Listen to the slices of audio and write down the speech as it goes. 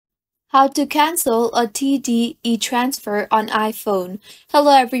How to cancel a TD e-transfer on iPhone.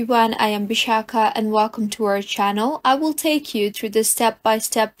 Hello everyone, I am Bishaka and welcome to our channel. I will take you through the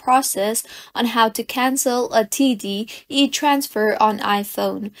step-by-step process on how to cancel a TD e-transfer on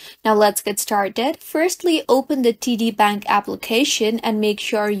iPhone. Now let's get started. Firstly, open the TD Bank application and make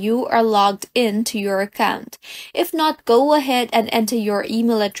sure you are logged in to your account. If not, go ahead and enter your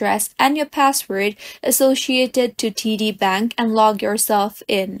email address and your password associated to TD Bank and log yourself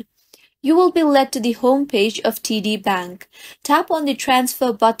in. You will be led to the home page of TD Bank. Tap on the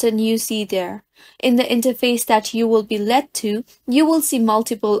transfer button you see there. In the interface that you will be led to, you will see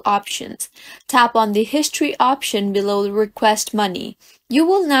multiple options. Tap on the history option below request money. You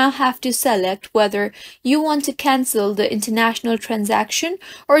will now have to select whether you want to cancel the international transaction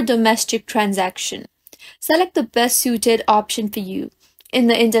or domestic transaction. Select the best suited option for you. In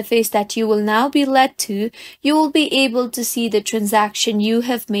the interface that you will now be led to, you will be able to see the transaction you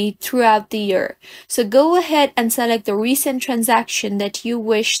have made throughout the year. So go ahead and select the recent transaction that you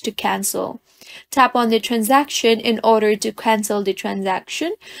wish to cancel. Tap on the transaction in order to cancel the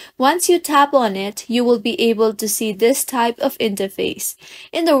transaction. Once you tap on it, you will be able to see this type of interface.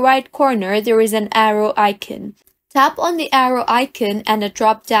 In the right corner, there is an arrow icon. Tap on the arrow icon and a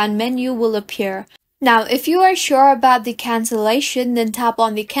drop-down menu will appear. Now, if you are sure about the cancellation, then tap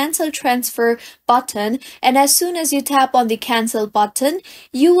on the cancel transfer button, and as soon as you tap on the cancel button,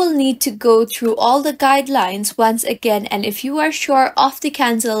 you will need to go through all the guidelines once again, and if you are sure of the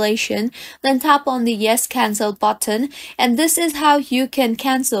cancellation, then tap on the yes cancel button, and this is how you can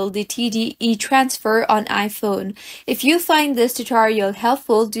cancel the TD e-transfer on iPhone. If you find this tutorial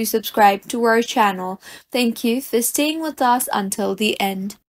helpful, do subscribe to our channel. Thank you for staying with us until the end.